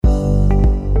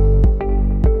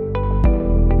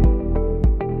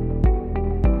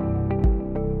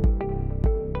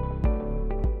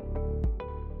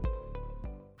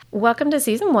Welcome to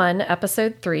Season 1,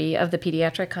 Episode 3 of the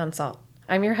Pediatric Consult.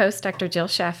 I'm your host, Dr. Jill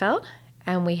Schaffelt,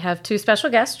 and we have two special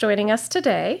guests joining us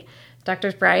today,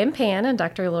 Drs. Brian Pan and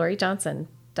Dr. Lori Johnson.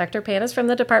 Dr. Pan is from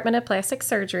the Department of Plastic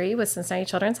Surgery with Cincinnati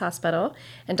Children's Hospital,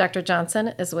 and Dr. Johnson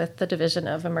is with the Division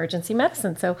of Emergency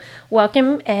Medicine. So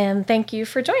welcome and thank you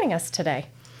for joining us today.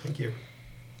 Thank you.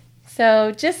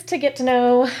 So just to get to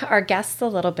know our guests a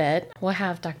little bit, we'll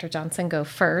have Dr. Johnson go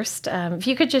first. If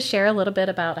you could just share a little bit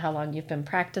about how long you've been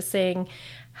practicing,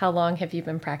 how long have you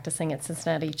been practicing at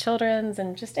Cincinnati Children's,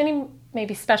 and just any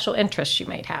maybe special interests you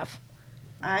might have.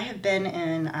 I have been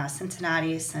in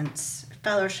Cincinnati since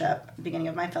beginning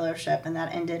of my fellowship, and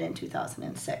that ended in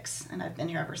 2006, and I've been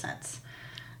here ever since.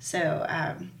 So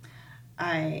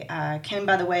I came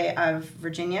by the way of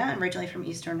Virginia and originally from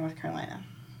Eastern North Carolina.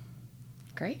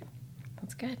 Great.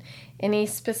 That's good. Any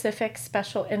specific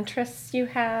special interests you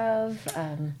have?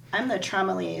 I'm the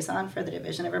trauma liaison for the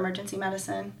Division of Emergency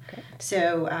Medicine. Great.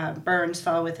 So burns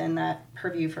fall within that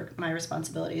purview for my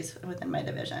responsibilities within my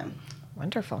division.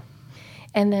 Wonderful.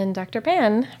 And then Dr.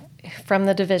 Pan from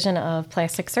the Division of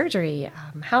Plastic Surgery.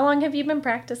 How long have you been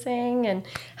practicing, and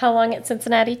how long at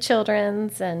Cincinnati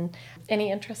Children's, and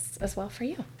any interests as well for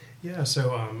you? Yeah,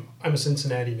 so I'm a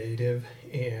Cincinnati native,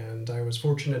 and I was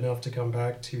fortunate enough to come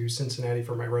back to Cincinnati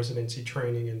for my residency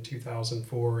training in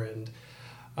 2004, and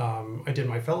I did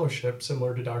my fellowship,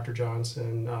 similar to Dr.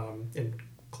 Johnson, in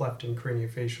cleft and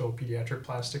craniofacial pediatric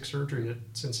plastic surgery at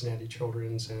Cincinnati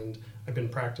Children's, and I've been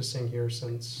practicing here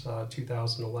since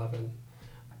 2011.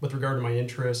 With regard to my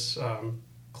interests,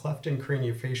 cleft and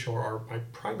craniofacial are my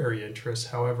primary interests.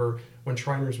 However, when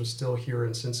Shriners was still here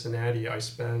in Cincinnati, I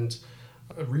spent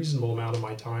a reasonable amount of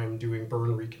my time doing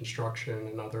burn reconstruction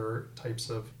and other types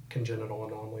of congenital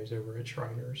anomalies over at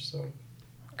Shriners. So,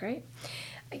 great.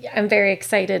 I'm very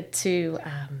excited to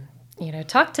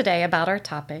talk today about our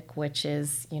topic, which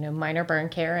is minor burn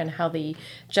care and how the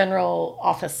general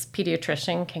office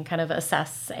pediatrician can kind of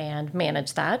assess and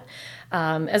manage that,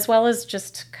 as well as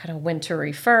just kind of when to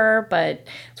refer. But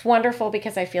it's wonderful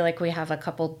because I feel like we have a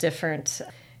couple different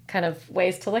kind of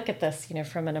ways to look at this,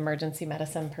 from an emergency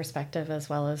medicine perspective, as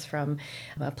well as from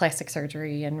a plastic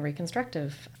surgery and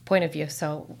reconstructive point of view.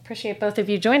 So appreciate both of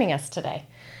you joining us today.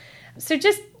 So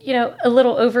just, a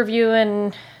little overview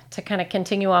and to kind of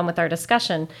continue on with our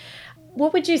discussion.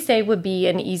 What would you say would be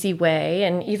an easy way,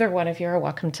 and either one of you are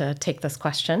welcome to take this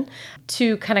question,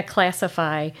 to kind of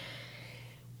classify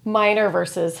minor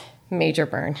versus major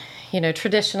burn?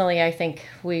 Traditionally, I think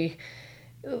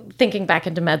thinking back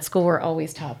into med school, we're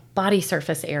always taught body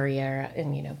surface area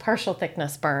and, partial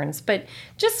thickness burns. But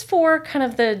just for kind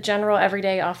of the general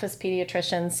everyday office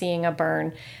pediatrician seeing a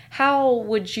burn, how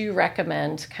would you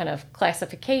recommend kind of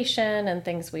classification and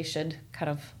things we should kind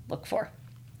of look for?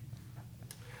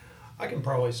 I can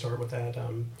probably start with that.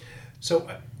 So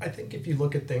I think if you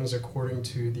look at things according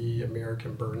to the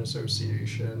American Burn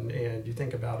Association and you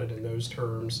think about it in those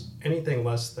terms, anything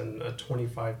less than a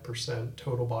 25%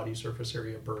 total body surface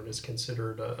area burn is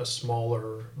considered a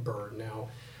smaller burn. Now,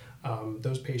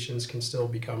 those patients can still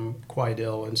become quite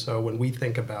ill, and so when we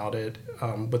think about it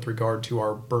with regard to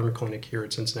our burn clinic here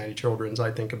at Cincinnati Children's, I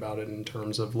think about it in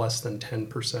terms of less than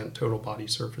 10% total body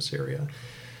surface area.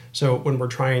 So when we're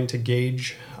trying to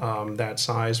gauge that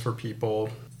size for people,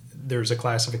 there's a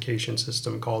classification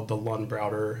system called the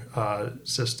Lund-Browder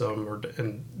system,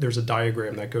 and there's a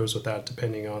diagram that goes with that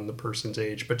depending on the person's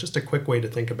age. But just a quick way to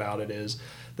think about it is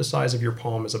the size of your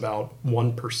palm is about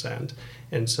 1%.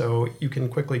 And so you can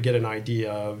quickly get an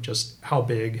idea of just how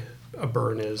big a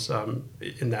burn is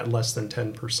in that less than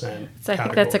 10% So I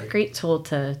think that's a great tool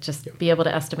to just be able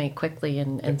to estimate quickly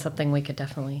and something we could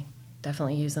definitely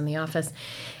use in the office.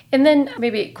 And then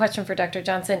maybe a question for Dr.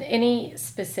 Johnson. Any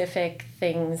specific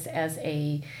things as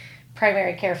a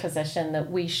primary care physician that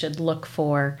we should look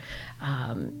for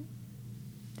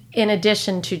in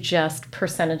addition to just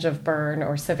percentage of burn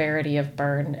or severity of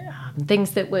burn,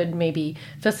 things that would maybe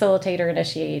facilitate or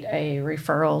initiate a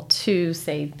referral to,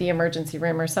 say, the emergency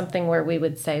room, or something where we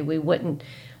would say we wouldn't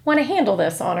want to handle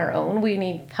this on our own, we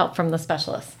need help from the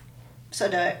specialist?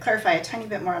 So to clarify a tiny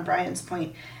bit more on Brian's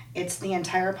point, it's the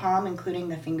entire palm, including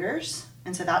the fingers.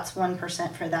 And so that's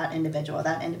 1% for that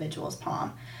individual's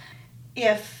palm.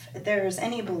 If there's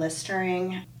any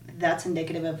blistering, that's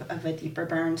indicative of a deeper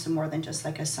burn, so more than just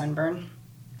like a sunburn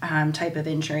type of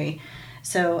injury.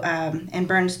 So, and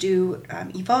burns do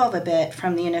evolve a bit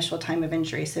from the initial time of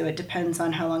injury. So it depends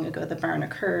on how long ago the burn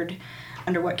occurred,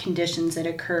 under what conditions it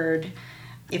occurred,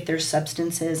 if there's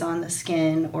substances on the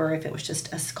skin, or if it was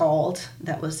just a scald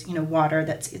that was, water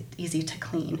that's easy to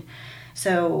clean.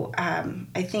 So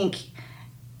I think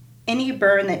Any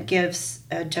burn that gives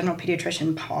a general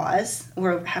pediatrician pause,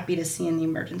 we're happy to see in the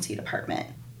emergency department.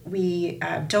 We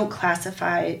don't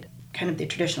classify kind of the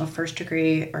traditional first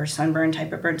degree or sunburn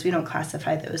type of burns. We don't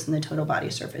classify those in the total body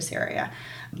surface area.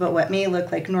 But what may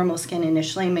look like normal skin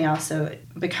initially may also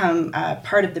become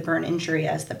part of the burn injury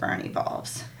as the burn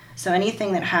evolves. So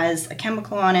anything that has a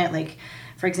chemical on it, like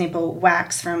for example,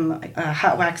 wax from a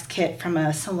hot wax kit from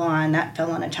a salon that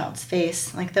fell on a child's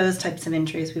face, like those types of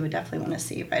injuries we would definitely want to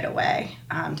see right away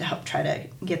to help try to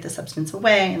get the substance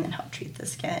away and then help treat the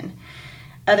skin.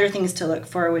 Other things to look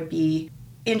for would be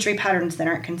injury patterns that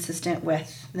aren't consistent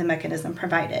with the mechanism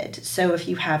provided. So if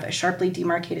you have a sharply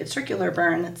demarcated circular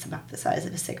burn that's about the size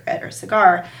of a cigarette or a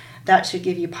cigar, that should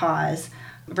give you pause,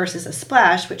 versus a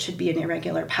splash, which should be an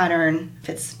irregular pattern. If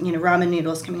it's, ramen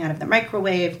noodles coming out of the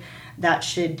microwave, that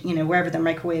should, wherever the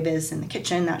microwave is in the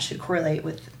kitchen, that should correlate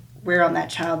with where on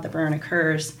that child the burn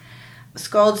occurs.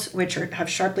 Scalds, which have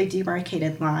sharply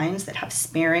demarcated lines that have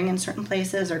sparing in certain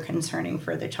places, are concerning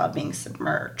for the child being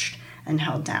submerged and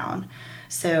held down.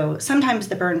 So sometimes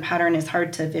the burn pattern is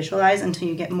hard to visualize until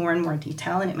you get more and more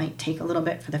detail, and it might take a little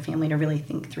bit for the family to really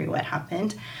think through what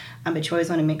happened. But you always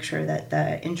want to make sure that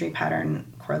the injury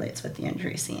pattern correlates with the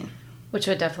injury scene. Which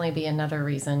would definitely be another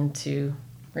reason to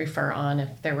refer on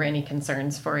if there were any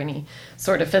concerns for any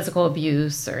sort of physical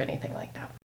abuse or anything like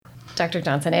that. Dr.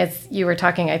 Johnson, as you were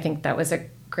talking, I think that was a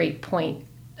great point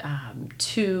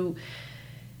to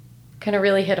kind of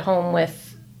really hit home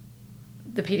with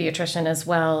the pediatrician as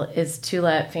well, is to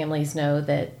let families know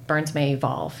that burns may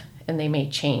evolve and they may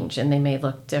change and they may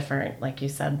look different. Like you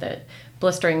said, that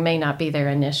blistering may not be there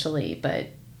initially, but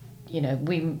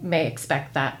we may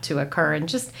expect that to occur, and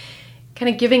just kind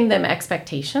of giving them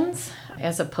expectations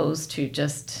as opposed to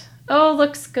just, oh,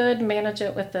 looks good, manage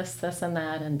it with this, this, and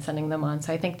that, and sending them on.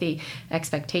 So I think the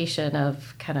expectation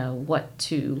of kind of what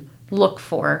to look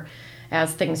for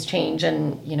as things change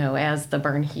and, as the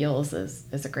burn heals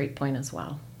is a great point as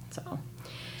well. So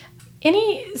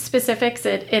any specifics,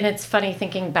 and it's funny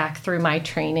thinking back through my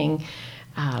training,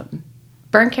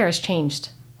 burn care has changed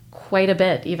quite a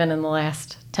bit, even in the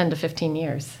last 10 to 15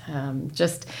 years.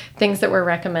 Just things that were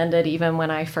recommended even when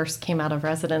I first came out of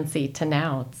residency to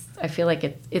now, I feel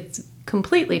like it's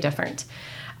completely different.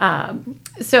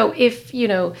 So if,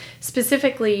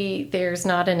 specifically there's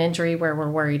not an injury where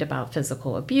we're worried about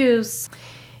physical abuse,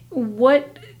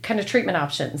 what kind of treatment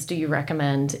options do you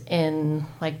recommend in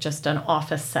like just an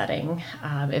office setting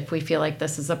if we feel like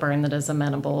this is a burn that is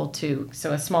amenable to,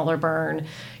 so a smaller burn,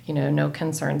 no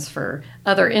concerns for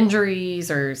other injuries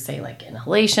or say like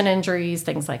inhalation injuries,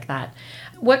 things like that.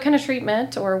 What kind of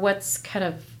treatment, or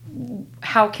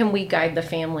how can we guide the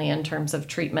family in terms of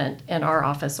treatment in our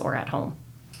office or at home?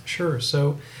 Sure.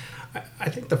 So I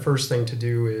think the first thing to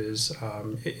do is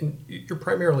you're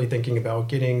primarily thinking about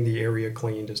getting the area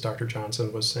cleaned, as Dr.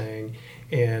 Johnson was saying,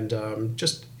 and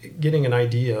just getting an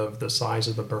idea of the size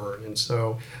of the burn. And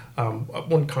so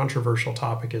one controversial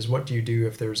topic is, what do you do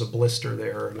if there's a blister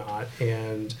there or not?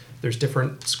 And there's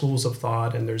different schools of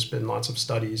thought, and there's been lots of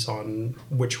studies on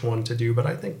which one to do. But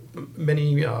I think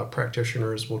many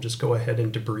practitioners will just go ahead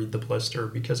and debride the blister,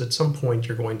 because at some point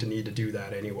you're going to need to do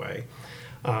that anyway.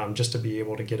 Just to be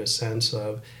able to get a sense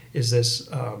of, is this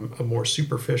a more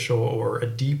superficial or a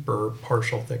deeper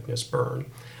partial thickness burn?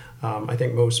 I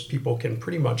think most people can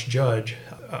pretty much judge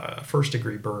a first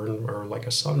degree burn, or like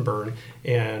a sunburn,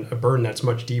 and a burn that's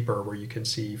much deeper where you can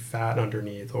see fat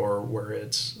underneath, or where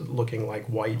it's looking like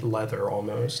white leather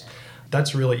almost.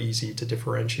 That's really easy to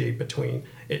differentiate between.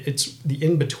 It's the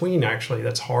in-between actually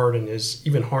that's hard, and is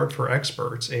even hard for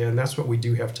experts, and that's what we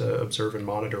do have to observe and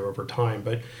monitor over time.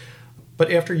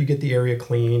 But after you get the area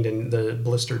cleaned and the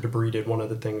blister debrided, one of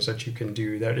the things that you can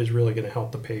do that is really going to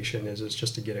help the patient is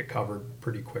just to get it covered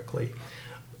pretty quickly.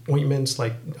 Ointments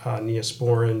like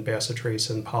Neosporin,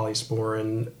 Bacitracin,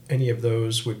 Polysporin, any of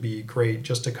those would be great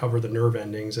just to cover the nerve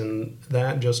endings, and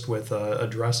that just with a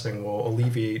dressing will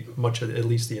alleviate much of at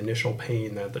least the initial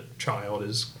pain that the child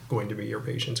is going to be, your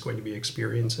patient's going to be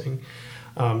experiencing.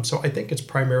 So I think it's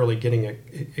primarily getting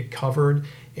it covered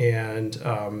and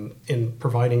in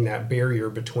providing that barrier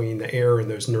between the air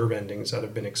and those nerve endings that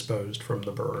have been exposed from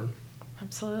the burn.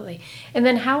 Absolutely. And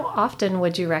then how often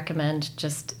would you recommend,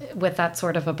 just with that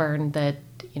sort of a burn, that,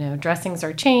 dressings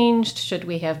are changed? Should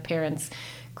we have parents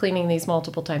cleaning these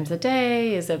multiple times a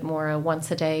day? Is it more a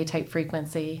once a day type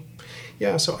frequency?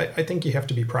 Yeah, so I think you have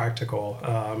to be practical.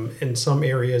 In some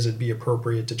areas, it'd be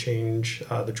appropriate to change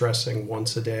the dressing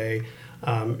once a day.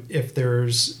 If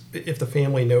the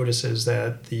family notices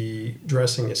that the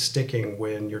dressing is sticking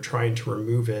when you're trying to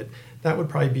remove it, that would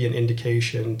probably be an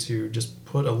indication to just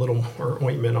put a little more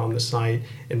ointment on the site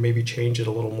and maybe change it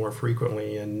a little more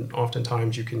frequently. And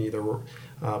oftentimes you can either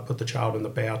put the child in the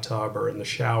bathtub or in the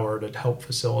shower to help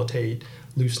facilitate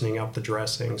loosening up the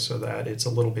dressing so that it's a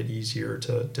little bit easier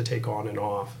to take on and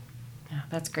off. Yeah,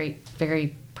 that's great.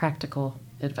 Very practical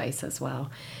advice as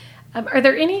well. Are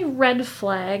there any red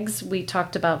flags? We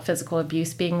talked about physical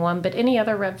abuse being one, but any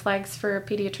other red flags for a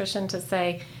pediatrician to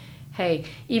say, hey,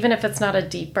 even if it's not a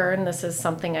deep burn, this is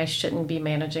something I shouldn't be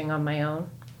managing on my own?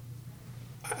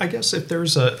 I guess if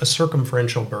there's a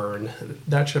circumferential burn,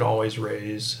 that should always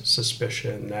raise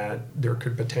suspicion that there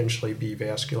could potentially be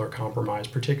vascular compromise,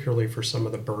 particularly for some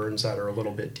of the burns that are a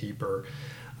little bit deeper.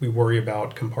 We worry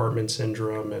about compartment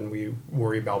syndrome, and we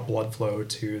worry about blood flow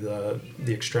to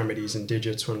the extremities and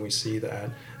digits when we see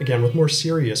that. Again, with more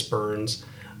serious burns,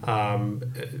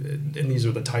 and these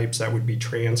are the types that would be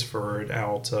transferred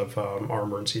out of our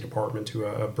emergency department to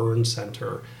a burn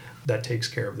center that takes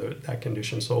care of that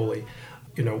condition solely.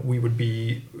 We would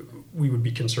be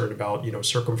concerned about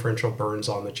circumferential burns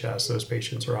on the chest. Those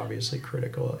patients are obviously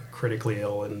critically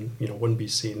ill and wouldn't be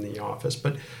seen in the office.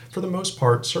 But for the most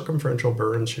part, circumferential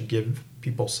burns should give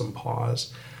people some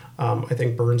pause. I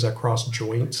think burns that cross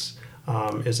joints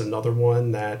is another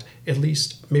one that, at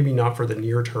least maybe not for the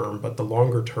near term, but the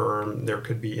longer term, there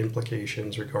could be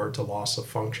implications regard to loss of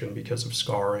function because of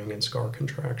scarring and scar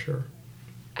contracture.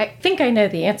 I think I know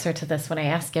the answer to this when I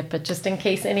ask it, but just in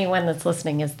case anyone that's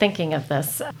listening is thinking of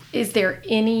this, is there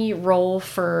any role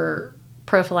for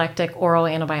prophylactic oral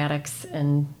antibiotics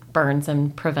in burns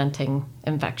and preventing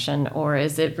infection, or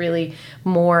is it really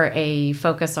more a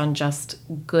focus on just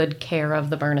good care of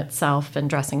the burn itself and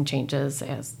dressing changes,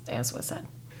 as was said?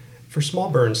 For small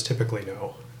burns, typically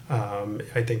no.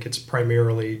 I think it's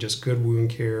primarily just good wound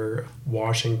care,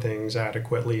 washing things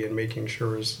adequately, and making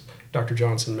sure, as Dr.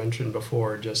 Johnson mentioned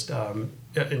before, just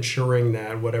ensuring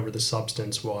that whatever the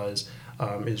substance was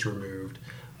is removed.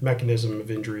 Mechanism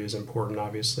of injury is important,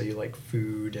 obviously, like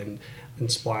food and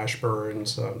splash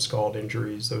burns, scald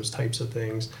injuries, those types of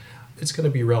things. It's going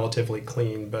to be relatively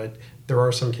clean, but there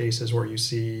are some cases where you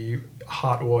see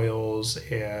hot oils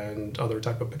and other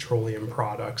type of petroleum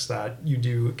products that you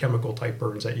do, chemical type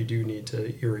burns that you do need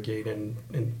to irrigate and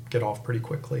get off pretty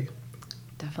quickly.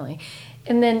 Definitely.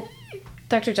 And then,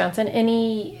 Dr. Johnson,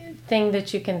 anything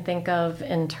that you can think of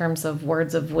in terms of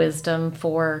words of wisdom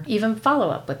for even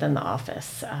follow-up within the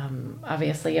office?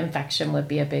 Obviously, infection would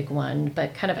be a big one,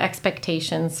 but kind of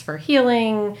expectations for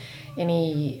healing,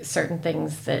 any certain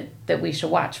things that we should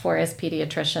watch for as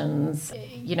pediatricians,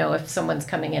 if someone's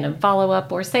coming in and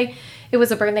follow-up, or say it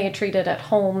was a burn they had treated at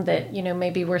home that,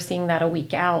 maybe we're seeing that a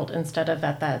week out instead of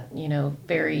at that,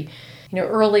 very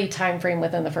early time frame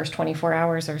within the first 24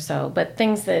 hours or so, but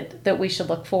things that we should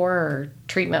look for or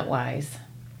treatment-wise.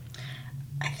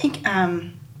 I think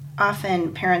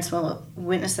often parents will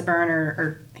witness the burn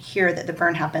or hear that the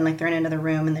burn happened, like they're in another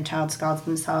room and the child scalds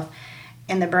themselves,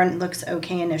 and the burn looks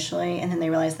okay initially, and then they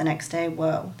realize the next day,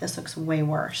 whoa, this looks way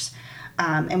worse.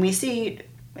 And we see,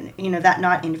 that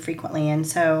not infrequently, and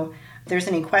so if there's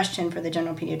any question for the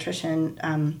general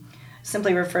pediatrician,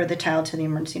 simply refer the child to the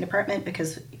emergency department,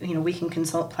 because we can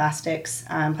consult plastic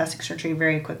surgery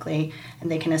very quickly,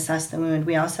 and they can assess the wound.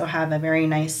 We also have a very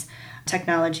nice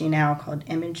technology now called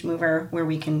Image Mover, where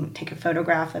we can take a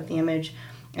photograph of the image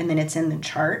and then it's in the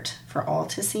chart for all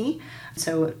to see.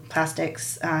 So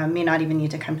plastics may not even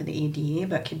need to come to the ED,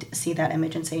 but could see that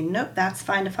image and say, nope, that's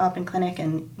fine to follow up in clinic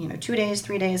in 2 days,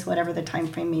 3 days, whatever the time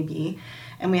frame may be.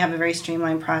 And we have a very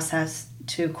streamlined process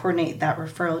to coordinate that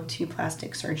referral to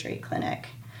plastic surgery clinic.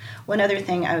 One other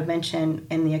thing I would mention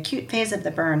in the acute phase of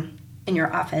the burn in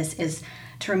your office is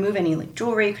to remove any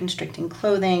jewelry, constricting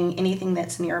clothing, anything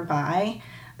that's nearby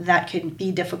that could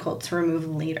be difficult to remove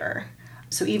later.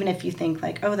 So even if you think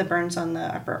the burn's on the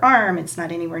upper arm, it's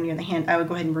not anywhere near the hand, I would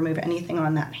go ahead and remove anything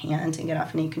on that hand and get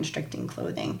off any constricting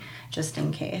clothing just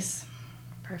in case.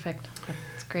 Perfect.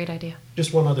 That's a great idea.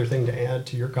 Just one other thing to add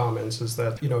to your comments is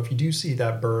that, if you do see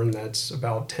that burn that's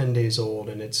about 10 days old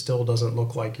and it still doesn't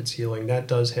look like it's healing, that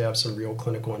does have some real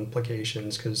clinical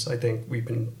implications, because I think we've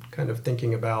been kind of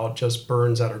thinking about just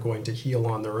burns that are going to heal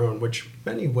on their own, which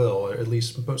many will, or at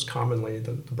least most commonly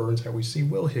the burns that we see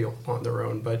will heal on their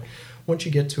own. But once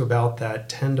you get to about that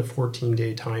 10 to 14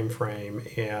 day time frame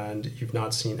and you've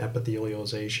not seen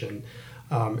epithelialization,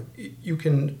 you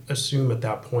can assume at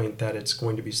that point that it's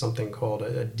going to be something called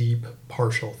a deep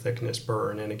partial thickness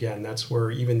burn. And again, that's where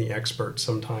even the experts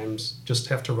sometimes just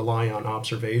have to rely on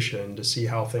observation to see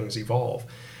how things evolve.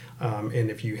 And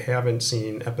if you haven't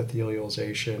seen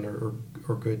epithelialization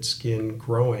or good skin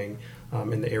growing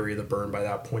in the area of the burn by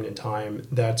that point in time,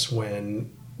 that's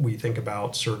when we think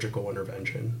about surgical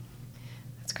intervention.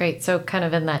 That's great. So kind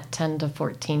of in that 10 to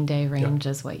 14 day range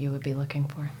Yep. is what you would be looking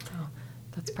for. So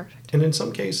that's perfect. And in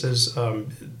some cases,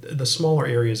 the smaller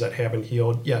areas that haven't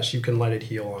healed, yes, you can let it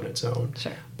heal on its own.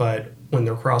 Sure. But when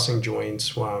they're crossing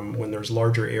joints, when there's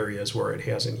larger areas where it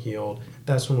hasn't healed,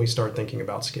 that's when we start thinking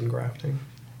about skin grafting.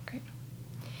 Great.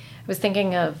 I was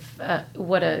thinking of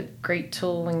what a great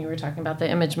tool when you were talking about the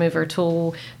image mover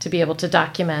tool to be able to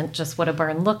document just what a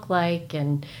burn looked like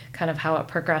and kind of how it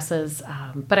progresses.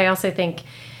 But I also think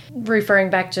referring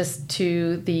back just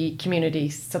to the community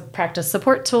practice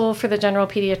support tool for the general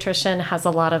pediatrician has a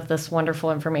lot of this wonderful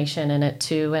information in it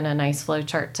too, and a nice flow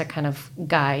chart to kind of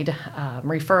guide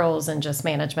referrals and just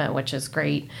management, which is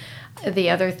great. The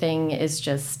other thing is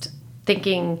just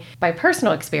thinking by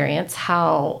personal experience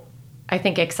how I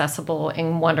think accessible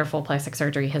and wonderful plastic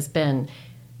surgery has been,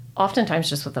 oftentimes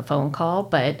just with a phone call,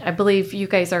 but I believe you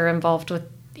guys are involved with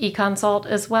eConsult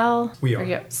as well. We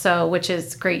are. So, which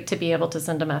is great to be able to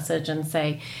send a message and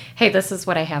say, hey, this is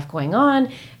what I have going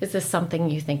on. Is this something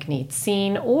you think needs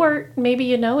seen? Or maybe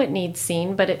you know it needs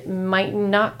seen, but it might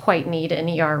not quite need an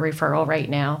ER referral right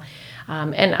now.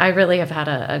 And I really have had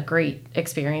a great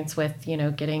experience with,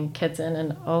 getting kids in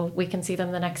and, we can see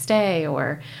them the next day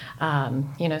or,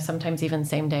 sometimes even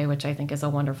same day, which I think is a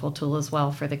wonderful tool as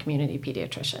well for the community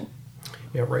pediatrician.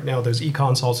 Yeah, right now those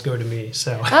e-consults go to me,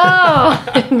 so.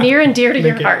 Oh, near and dear to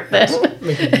your heart then.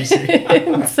 Make it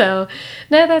easy. So,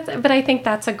 no, but I think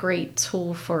that's a great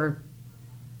tool for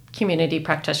community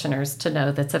practitioners to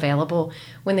know that's available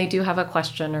when they do have a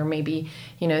question or maybe,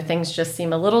 things just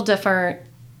seem a little different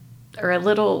or a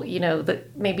little,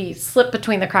 that maybe slip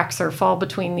between the cracks or fall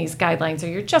between these guidelines or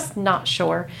you're just not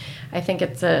sure. I think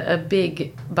it's a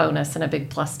big bonus and a big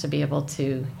plus to be able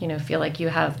to, feel like you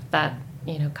have that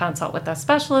consult with a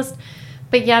specialist,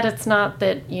 but yet it's not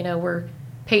that, we're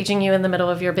paging you in the middle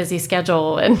of your busy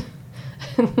schedule. And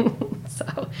so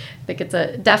I think it's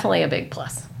definitely a big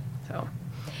plus. So,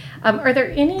 are there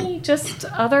any just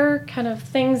other kind of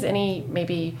things, any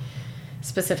maybe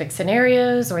specific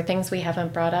scenarios or things we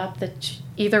haven't brought up that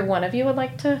either one of you would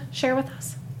like to share with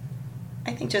us?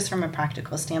 I think just from a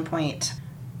practical standpoint,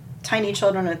 tiny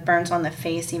children with burns on the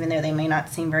face, even though they may not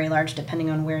seem very large depending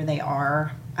on where they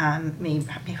are, may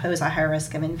pose a higher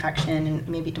risk of infection and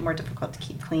may be more difficult to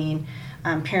keep clean.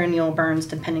 Perineal burns,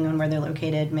 depending on where they're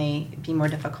located, may be more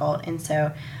difficult. And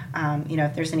so,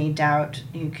 if there's any doubt,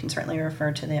 you can certainly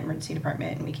refer to the emergency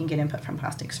department and we can get input from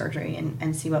plastic surgery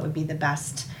and see what would be the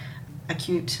best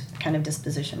acute kind of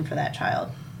disposition for that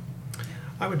child.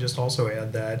 I would just also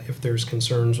add that if there's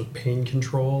concerns with pain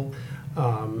control,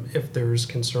 if there's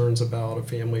concerns about a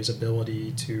family's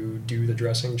ability to do the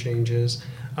dressing changes,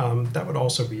 that would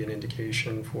also be an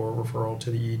indication for referral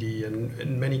to the ED. And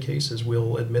in many cases,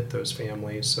 we'll admit those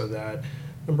families so that,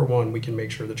 number one, we can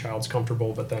make sure the child's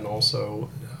comfortable, but then also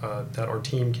that our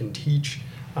team can teach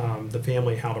the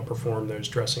family how to perform those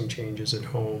dressing changes at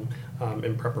home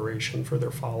in preparation for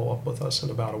their follow-up with us in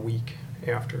about a week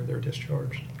after they're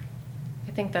discharged.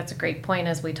 I think that's a great point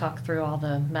as we talk through all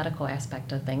the medical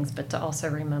aspect of things, but to also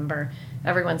remember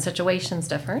everyone's situation's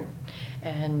different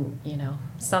and,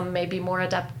 some may be more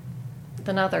adept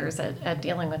than others at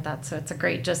dealing with that. So it's a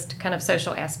great just kind of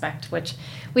social aspect, which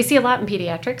we see a lot in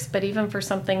pediatrics, but even for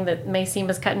something that may seem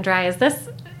as cut and dry as this,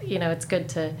 it's good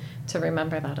to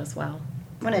remember that as well.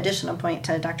 One additional point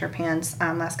to Dr. Pan's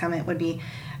last comment would be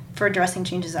for dressing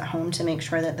changes at home to make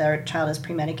sure that their child is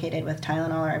pre-medicated with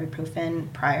Tylenol or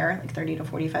ibuprofen prior, like 30 to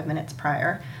 45 minutes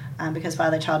prior, because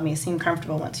while the child may seem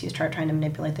comfortable, once you start trying to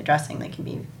manipulate the dressing, they can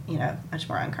be, much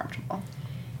more uncomfortable.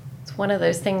 It's one of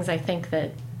those things I think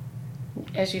that,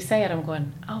 as you say it, I'm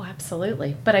going, oh,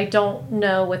 absolutely. But I don't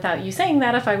know without you saying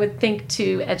that if I would think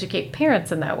to educate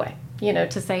parents in that way,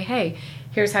 to say, hey,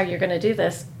 here's how you're going to do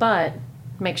this, but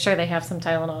make sure they have some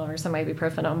Tylenol or some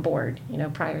ibuprofen on board,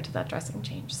 prior to that dressing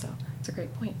change. So it's a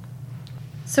great point.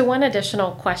 So one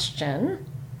additional question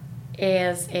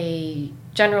is a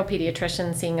general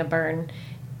pediatrician seeing a burn.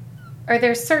 Are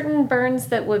there certain burns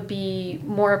that would be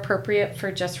more appropriate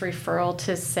for just referral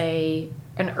to, say,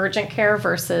 an urgent care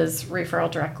versus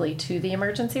referral directly to the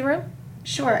emergency room?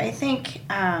 Sure. I think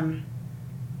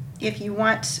if you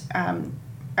want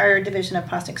our Division of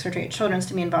Plastic Surgery at Children's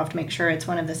to be involved, to make sure it's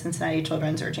one of the Cincinnati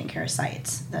Children's urgent care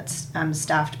sites that's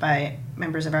staffed by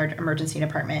members of our emergency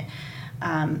department.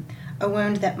 a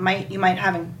wound that you might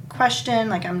have in question,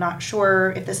 like I'm not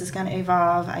sure if this is going to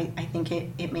evolve, I think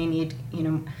it may need,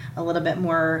 a little bit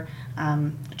more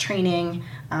training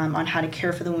on how to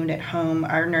care for the wound at home.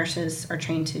 Our nurses are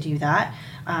trained to do that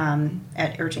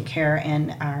at urgent care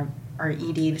and our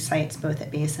ED sites, both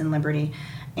at Base and Liberty.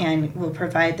 And we'll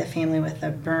provide the family with a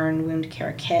burn wound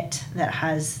care kit that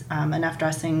has enough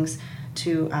dressings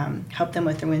to help them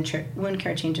with their wound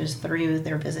care changes through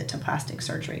their visit to plastic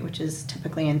surgery, which is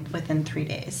typically within 3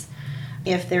 days.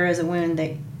 If there is a wound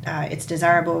that it's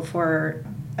desirable for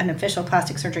an official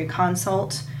plastic surgery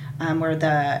consult, where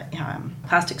the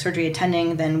plastic surgery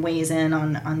attending then weighs in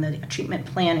on the treatment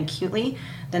plan acutely,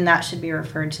 then that should be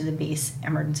referred to the Base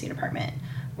emergency department,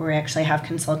 where we actually have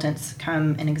consultants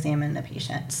come and examine the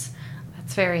patients.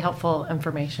 That's very helpful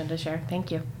information to share.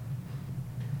 Thank you.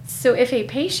 So if a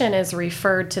patient is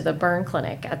referred to the burn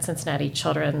clinic at Cincinnati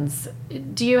Children's,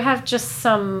 do you have just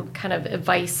some kind of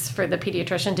advice for the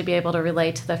pediatrician to be able to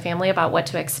relay to the family about what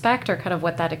to expect or kind of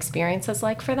what that experience is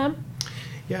like for them?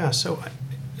 Yeah, so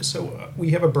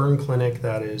we have a burn clinic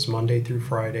that is Monday through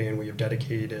Friday, and we have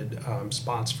dedicated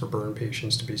spots for burn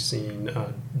patients to be seen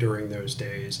during those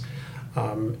days.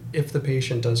 If the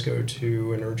patient does go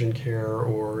to an urgent care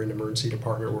or an emergency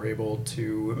department, we're able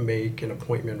to make an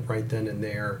appointment right then and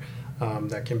there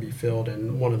that can be filled.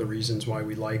 And one of the reasons why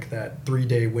we like that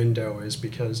 3-day window is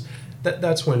because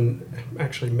that's when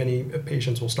actually many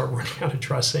patients will start running out of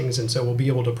dressings, and so we'll be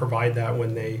able to provide that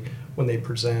when they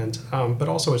present. But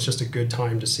also it's just a good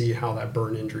time to see how that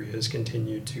burn injury has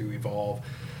continued to evolve.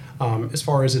 As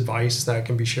far as advice that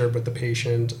can be shared with the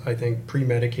patient, I think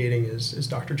pre-medicating, as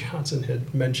Dr. Johnson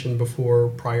had mentioned before,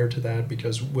 prior to that,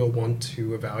 because we'll want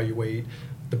to evaluate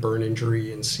the burn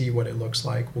injury and see what it looks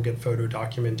like. We'll get photo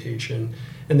documentation,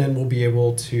 and then we'll be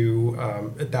able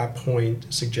to, at that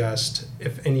point, suggest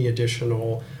if any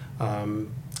additional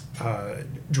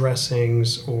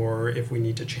dressings, or if we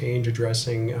need to change a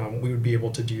dressing, we would be able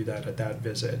to do that at that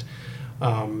visit.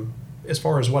 As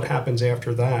far as what happens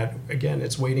after that, again,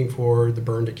 it's waiting for the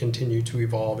burn to continue to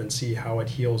evolve and see how it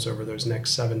heals over those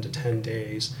next 7 to 10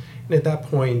 days. And at that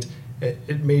point,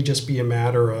 it may just be a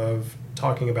matter of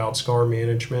talking about scar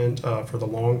management for the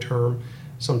long term.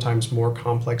 Sometimes more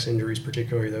complex injuries,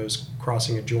 particularly those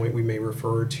crossing a joint, we may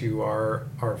refer to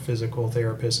our physical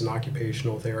therapists and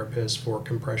occupational therapists for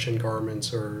compression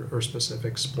garments or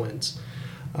specific splints.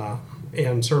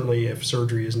 And certainly if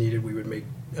surgery is needed, we would make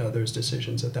those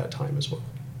decisions at that time as well.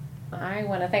 I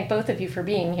want to thank both of you for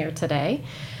being here today.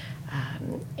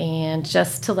 And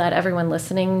just to let everyone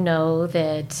listening know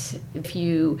that if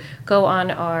you go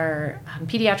on our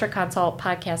Pediatric Consult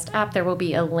podcast app, there will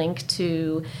be a link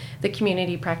to the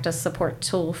community practice support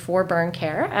tool for burn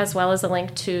care, as well as a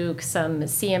link to some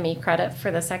CME credit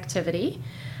for this activity.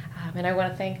 And I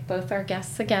want to thank both our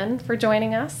guests again for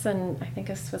joining us. And I think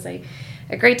this was a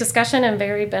great discussion and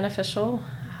very beneficial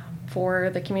for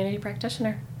the community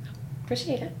practitioner.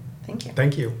 Appreciate it. Thank you.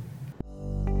 Thank you.